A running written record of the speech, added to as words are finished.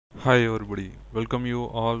Hi everybody, welcome you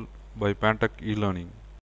all by pantechelearning.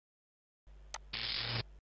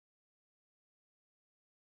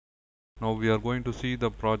 Now we are going to see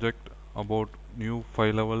the project about new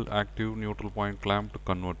 5-level active neutral point clamped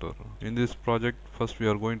converter. In this project, first we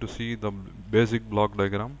are going to see the basic block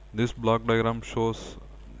diagram. This block diagram shows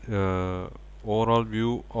overall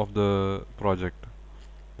view of the project.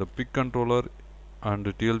 The PIC controller and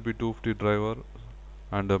the TLP250 driver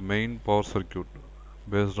and the main power circuit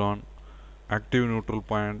based on active neutral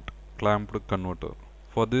point clamped converter.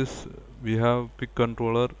 For this we have PIC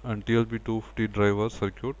controller and TLP250 driver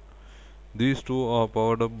circuit. These two are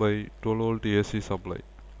powered up by 12 volt AC supply,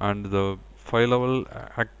 and the 5-level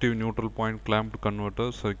active neutral point clamped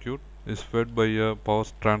converter circuit is fed by a power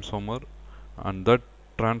transformer, and that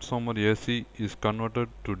transformer AC is converted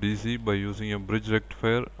to DC by using a bridge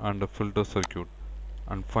rectifier and a filter circuit.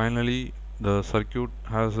 And finally the circuit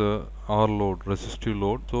has a R load, resistive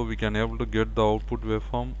load, so we can able to get the output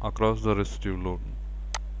waveform across the resistive load.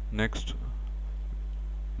 Next,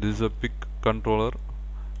 this is a PIC controller.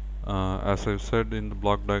 As I said in the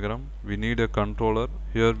block diagram, we need a controller.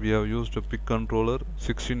 Here we have used a PIC controller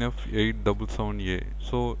 16F877A.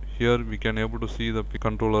 So here we can able to see the PIC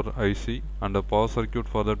controller IC and the power circuit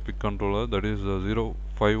for that PIC controller, that is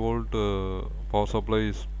 5 volt power supply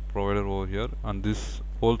is provided over here, and this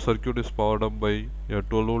whole circuit is powered up by a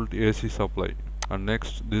 12 volt AC supply. And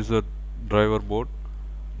next, this is a driver board.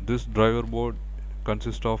 This driver board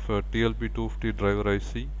consists of a TLP250 driver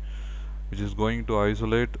IC, which is going to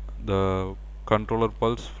isolate the controller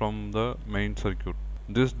pulse from the main circuit.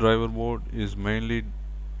 This driver board is mainly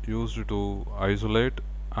used to isolate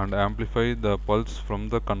and amplify the pulse from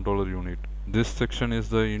the controller unit. This section is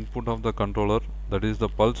the input of the controller, that is the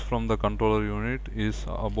pulse from the controller unit is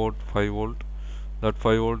about 5 volt. That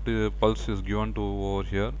 5 volt pulse is given to over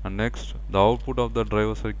here, and next the output of the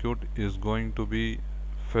driver circuit is going to be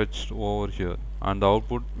fetched over here, and the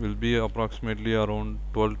output will be approximately around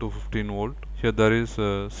 12 to 15 volt. Here there is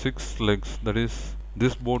 6 legs, that is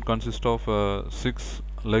this board consists of 6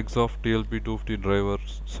 legs of TLP250 driver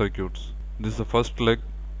circuits. This is the first leg,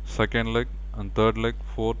 second leg, and third leg,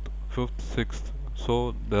 fourth, fifth, sixth.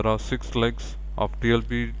 So there are 6 legs of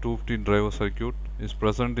TLP250 driver circuit is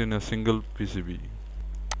present in a single PCB.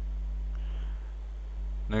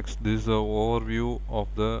 Next, this is the overview of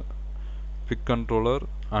the PIC controller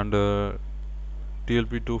and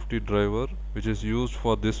TLP250 driver which is used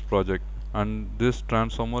for this project, and this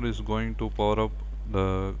transformer is going to power up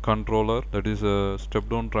the controller, that is a step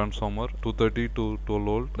down transformer 230 to 12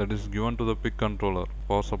 volt, that is given to the PIC controller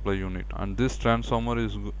power supply unit, and this transformer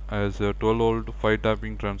is as a 12 volt 5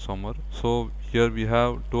 tapping transformer. So here we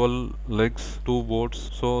have 12 legs, 2 boards,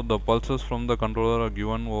 so the pulses from the controller are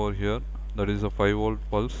given over here, that is a 5 volt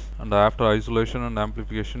pulse, and after isolation and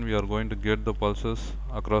amplification we are going to get the pulses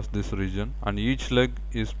across this region, and each leg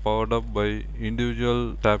is powered up by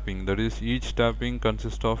individual tapping, that is each tapping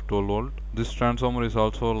consists of 12 volt. This transformer is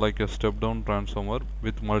also like a step down transformer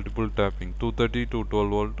with multiple tapping 230 to 12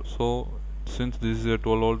 volt. So since this is a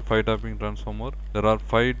 12 volt 5 tapping transformer, there are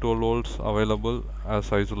 5 12 volts available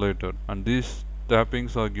as isolated, and these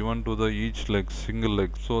tappings are given to the each leg, single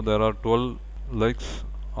leg. So there are 12 legs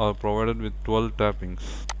are provided with 12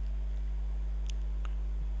 tappings.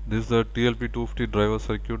 This is the TLP250 driver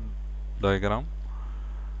circuit diagram.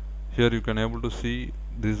 Here you can able to see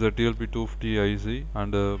this is the TLP250 IC,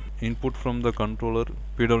 and input from the controller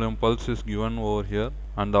PWM pulse is given over here,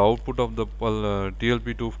 and the output of the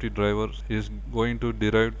TLP250 driver is going to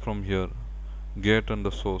derive from here, gate and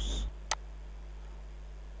the source.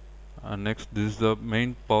 And next, this is the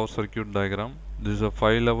main power circuit diagram. This is a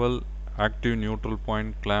 5-level active neutral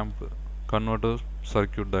point clamp converter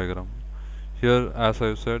circuit diagram. Here, as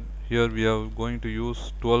I said, here we are going to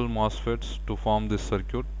use 12 MOSFETs to form this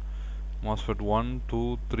circuit. MOSFET 1,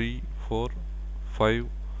 2, 3, 4, 5,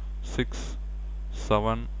 6,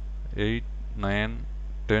 7, 8, 9,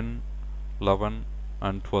 10, 11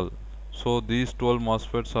 and 12. So these 12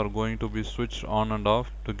 MOSFETs are going to be switched on and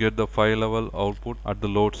off to get the 5-level output at the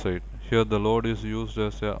load side. Here the load is used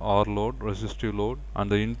as a R load, resistive load,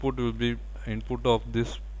 and the input will be input of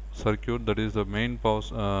this circuit, that is the main power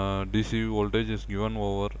DC voltage is given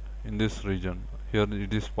over in this region. Here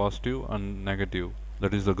it is positive and negative,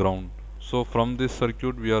 that is the ground. So from this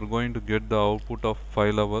circuit we are going to get the output of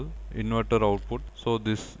 5-level inverter output. So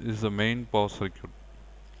this is the main power circuit.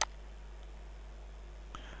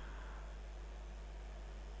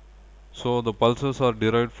 So the pulses are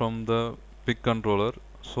derived from the PIC controller.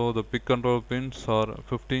 So the PIC controller pins are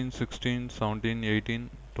 15, 16, 17, 18,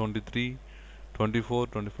 23, 24,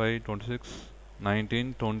 25, 26,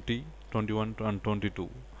 19, 20, 21 and 22.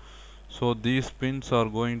 So these pins are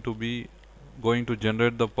going to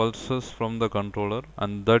generate the pulses from the controller,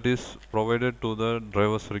 and that is provided to the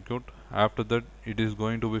driver circuit. After that, it is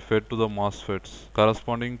going to be fed to the MOSFETs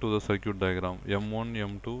corresponding to the circuit diagram M1,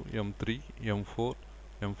 M2, M3, M4,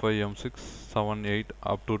 M5, M6, 7, 8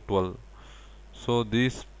 up to 12. So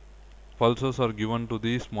these pulses are given to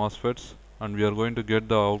these MOSFETs, and we are going to get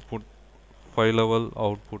the output 5 level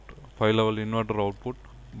output, 5 level inverter output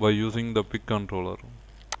by using the PIC controller.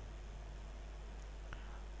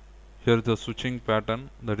 Here is the switching pattern,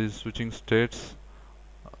 that is switching states,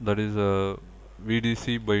 that is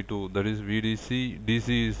VDC by 2, that is VDC,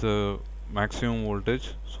 DC is the maximum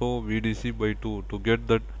voltage, so VDC by 2. To get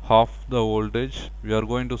that half the voltage, we are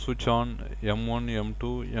going to switch on M1,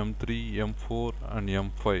 M2, M3, M4 and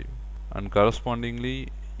M5, and correspondingly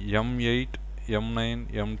M8,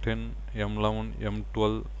 M9, M10, M11,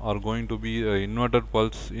 M12 are going to be inverted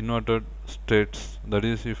pulse, inverted states. That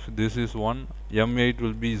is, if this is 1, M8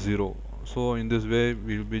 will be 0. So in this way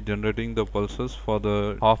we will be generating the pulses for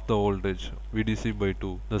the half the voltage VDC by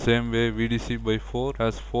 2. The same way VDC by 4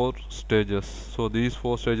 has 4 stages. So these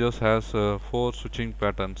 4 stages has 4 switching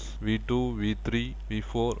patterns V2, V3,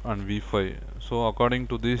 V4 and V5. So according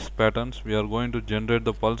to these patterns we are going to generate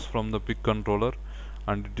the pulse from the PIC controller,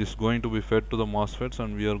 and it is going to be fed to the MOSFETs,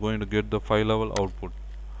 and we are going to get the 5 level output.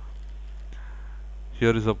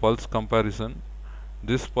 Here is a pulse comparison.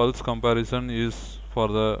 This pulse comparison is for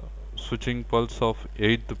the switching pulse of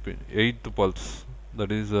 8th pulse,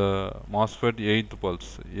 that is MOSFET 8th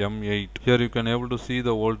pulse M8. Here you can able to see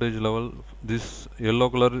the voltage level. This yellow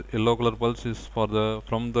color pulse is for the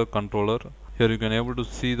from the controller. Here you can able to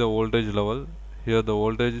see the voltage level. Here the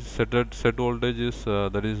voltage set voltage is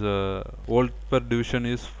that is volt per division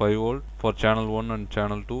is 5 volt for channel 1 and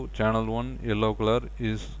channel 2. Channel 1 yellow color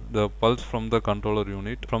is the pulse from the controller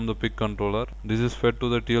unit, from the PIC controller. This is fed to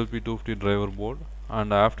the TLP250 driver board,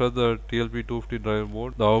 and after the TLP250 driver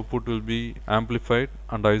board, the output will be amplified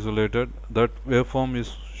and isolated. That waveform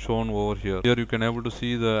is shown over here. Here you can able to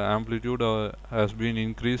see the amplitude has been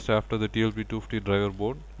increased after the TLP250 driver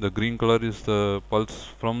board. The green color is the pulse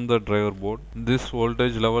from the driver board. This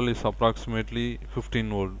voltage level is approximately 15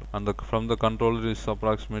 volt, and from the controller is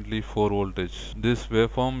approximately 4 voltage. This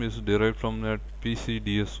waveform is derived from the PC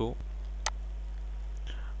DSO,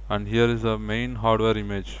 and here is the main hardware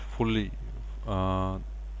image fully. The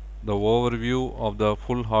overview of the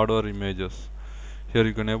full hardware images. Here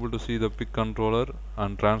you can able to see the PIC controller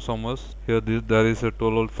and transformers. Here there is a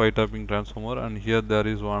 12 volt 5 tapping transformer, and here there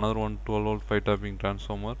is another 12 volt 5 tapping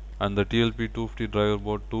transformer, and the TLP250 driver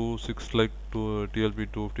board, 2 6 like to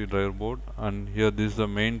TLP250 driver board. And here this is the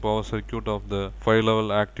main power circuit of the 5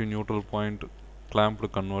 level active neutral point clamped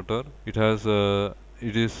converter. It has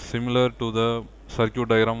it is similar to the circuit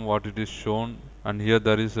diagram what it is shown, and here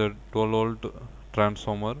there is a 12 volt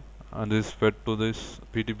transformer, and this is fed to this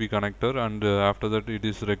PTP connector, and after that it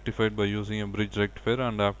is rectified by using a bridge rectifier,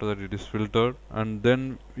 and after that it is filtered, and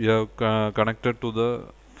then we have connected to the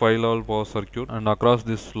 5 level power circuit, and across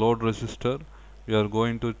this load resistor we are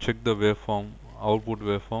going to check the waveform, output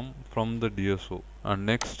waveform from the DSO. And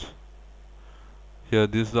next, here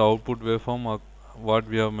this is the output waveform what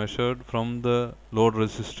we have measured from the load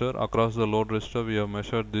resistor. Across the load resistor we have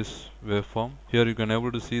measured this waveform. Here you can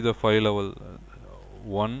able to see the 5 level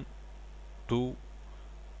 1, 2,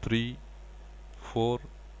 3, 4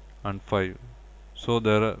 and 5. So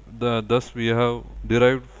thus we have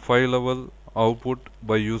derived 5 level output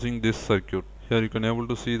by using this circuit. Here you can able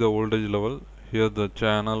to see the voltage level. Here the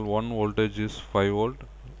channel 1 voltage is 5 volt,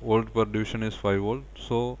 volt per division is 5 volt.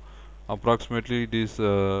 So approximately it is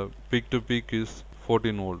peak to peak is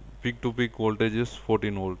 14 volt. Peak to peak voltage is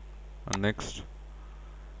 14 volt. And next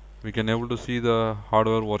we can able to see the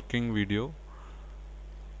hardware working video.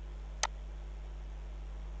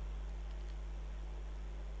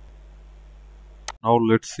 Now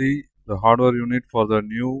let's see the hardware unit for the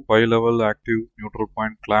new 5 level active neutral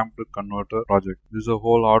point clamped converter project. This is a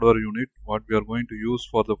whole hardware unit what we are going to use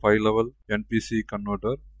for the 5 level NPC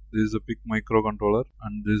converter. This is a PIC microcontroller,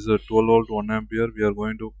 and this is a 12 volt 1 ampere we are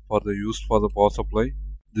going to for the use for the power supply.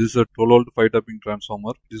 This is a 12 volt 5 tapping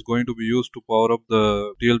transformer. It is going to be used to power up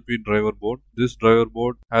the TLP driver board. This driver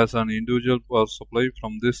board has an individual power supply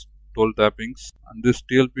from this 12 tappings, and this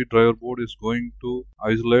TLP driver board is going to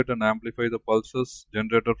isolate and amplify the pulses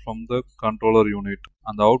generated from the controller unit,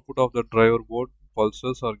 and the output of the driver board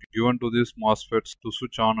pulses are given to these MOSFETs to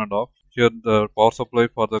switch on and off. Here the power supply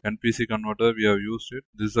for the NPC converter we have used it.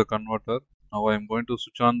 This is a converter. Now I am going to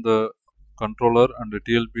switch on the controller and the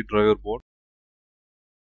TLP driver board.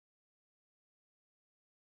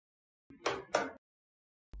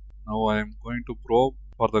 Now I am going to probe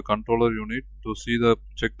for the controller unit to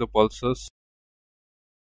check the pulses.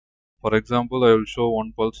 For example, I will show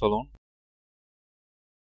one pulse alone.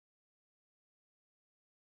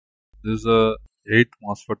 This is a 8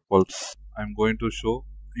 MOSFET pulse. I am going to show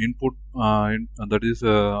input that is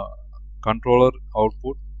controller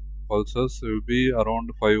output pulses will be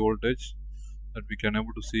around 5 voltage that we can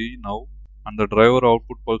able to see now, and the driver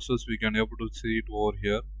output pulses we can able to see it over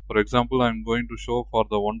here. For example, I am going to show for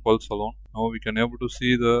the one pulse alone. Now we can able to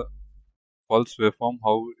see the pulse waveform,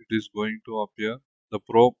 how it is going to appear. The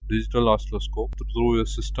probe digital oscilloscope, through a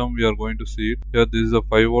system we are going to see it. Here this is a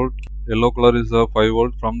 5 volt, yellow color is a 5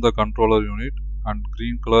 volt from the controller unit, and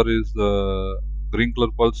green color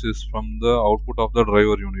pulse is from the output of the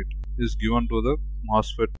driver unit, is given to the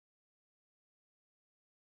MOSFET.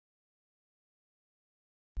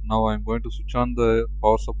 Now I am going to switch on the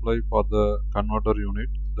power supply for the converter unit.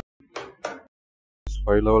 This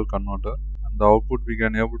 5-level converter, and the output we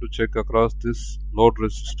can able to check across this load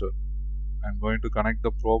resistor. I am going to connect the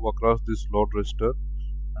probe across this load resistor,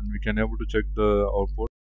 and we can able to check the output.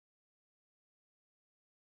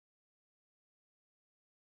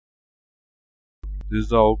 This is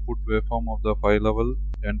the output waveform of the 5-level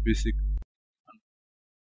NPC.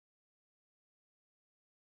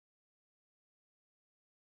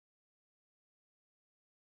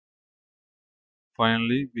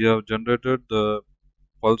 Finally, we have generated the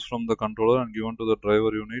pulse from the controller and given to the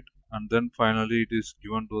driver unit, and then finally it is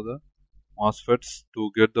given to the MOSFETs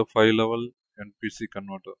to get the 5-level NPC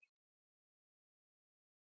converter.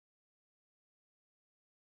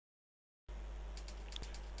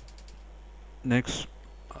 Next,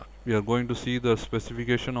 we are going to see the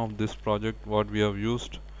specification of this project, what we have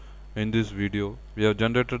used in this video. We have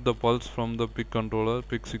generated the pulse from the PIC controller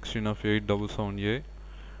PIC-CONTROLLER,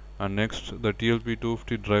 and next the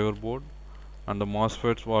TLP250 driver board, and the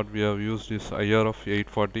MOSFETs what we have used is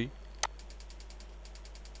IRF840,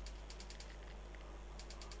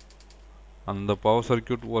 and the power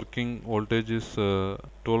circuit working voltage is 12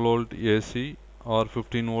 volt AC or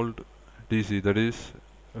 15 volt DC. That is,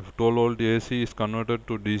 if 12 volt AC is converted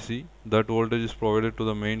to DC, that voltage is provided to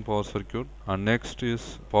the main power circuit. And next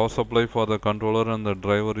is power supply for the controller, and the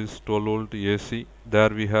driver is 12 volt AC. There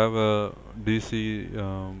we have a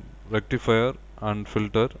DC rectifier and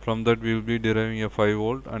filter. From that we will be deriving a 5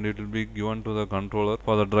 volt, and it will be given to the controller.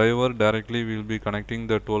 For the driver, directly we will be connecting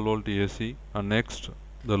the 12 volt AC. And next,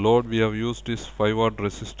 the load we have used is 5 watt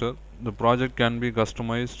resistor. The project can be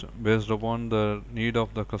customized based upon the need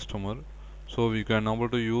of the customer. So we can able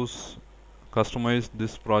to customize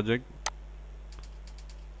this project,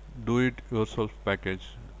 do it yourself package.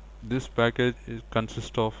 This package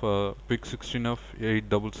consists of a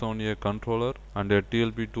PIC-16F877A controller and a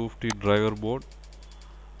TLP250 driver board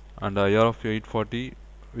and IRF840,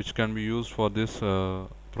 which can be used for this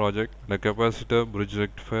project, the capacitor, bridge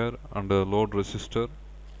rectifier and a load resistor,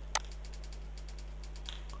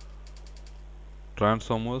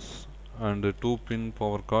 transformers and 2-pin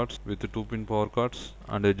power cards with 2-pin power cards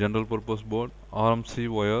and a general purpose board, RMC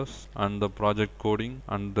wires, and the project coding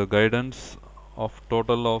and the guidance of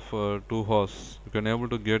total of 2 hours. You can able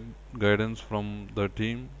to get guidance from the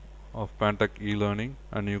team of pantechelearning,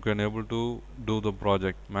 and you can able to do the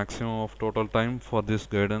project. Maximum of total time for this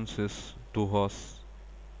guidance is 2 hours.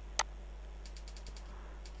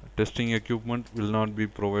 Testing equipment will not be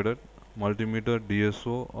provided. Multimeter,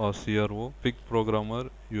 DSO or CRO, PIC programmer,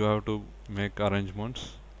 you have to make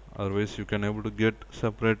arrangements, otherwise you can able to get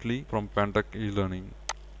separately from pantechelearning.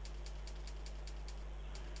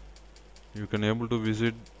 You can able to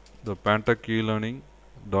visit the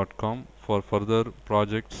pantechelearning.com for further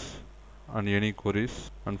projects and any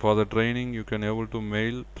queries, and for the training you can able to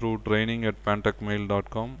mail through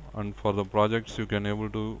training@pantechmail.com, and for the projects you can able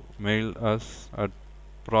to mail us at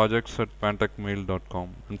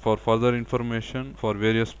projects@pantechmail.com. And for further information for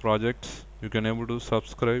various projects, you can able to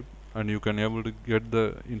subscribe and you can able to get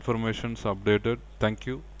the informations updated. Thank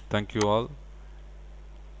you all.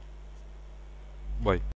 Bye.